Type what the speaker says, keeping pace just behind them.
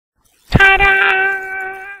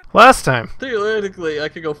Last time. Theoretically, I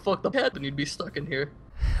could go fuck the head and you'd be stuck in here.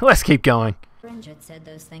 Let's keep going. Orange had said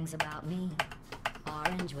those things about me.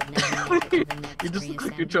 Orange would never make it to the next You just look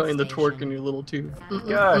like you're reassembly trying to twerk in station. your little tube.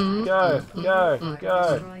 Go.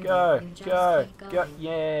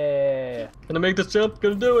 Yeah. Gonna make this jump,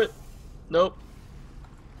 gonna do it. Nope.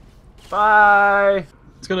 Bye.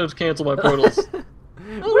 It's gonna cancel my portals. Oh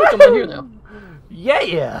look, I'm on here now.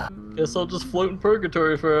 Yeah. Guess I'll just float in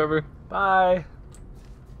purgatory forever. Bye.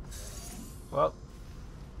 Well.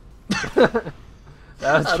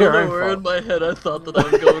 That was I your don't own know where fault. in my head I thought that I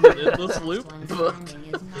was going in endless loop, but...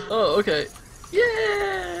 Oh, okay.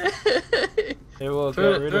 Yay! It will get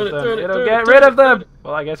Turn it, rid turn of it, them. turn it, It'll turn get it, rid turn of it, them! turn it.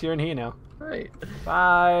 Well, I guess you're in here now. Right.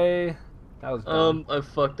 Bye. That was dumb. I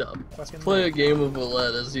fucked up. Let's Fucking play hell. a game of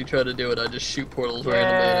roulette. As you try to do it, I just shoot portals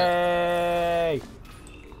randomly in Yay! it.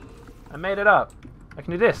 I made it up. I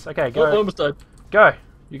can do this. Okay, Oh, go. I almost died. Go.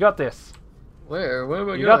 You got this. Where? Where am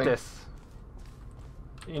I You going? got this.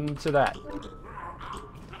 Into that.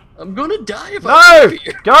 I'm gonna die if No! I leave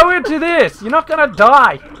here. Go into this! You're not gonna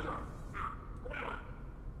die!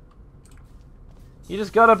 You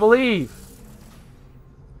just gotta believe.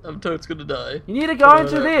 I'm totes gonna die. You need to go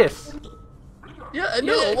into this! Yeah, I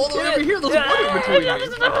know. Yeah, I'm all the way over here. There's yeah, water between yeah,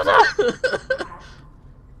 you.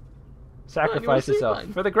 Sacrifice see yourself.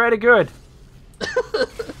 mine? For the greater good.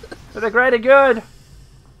 For the greater good.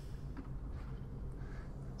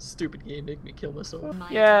 Stupid game, make me kill myself. My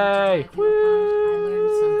Yay. attempt to drive you apart, I learned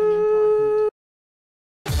something important.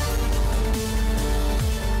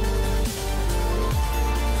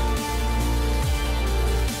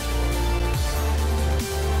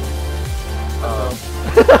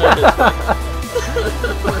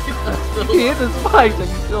 You hit the spikes and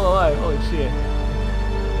you're still alive. Holy shit.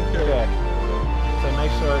 Okay. So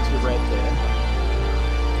make sure it's your red there.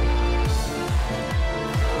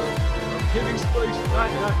 I'm hitting spikes. No,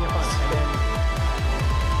 you're fine.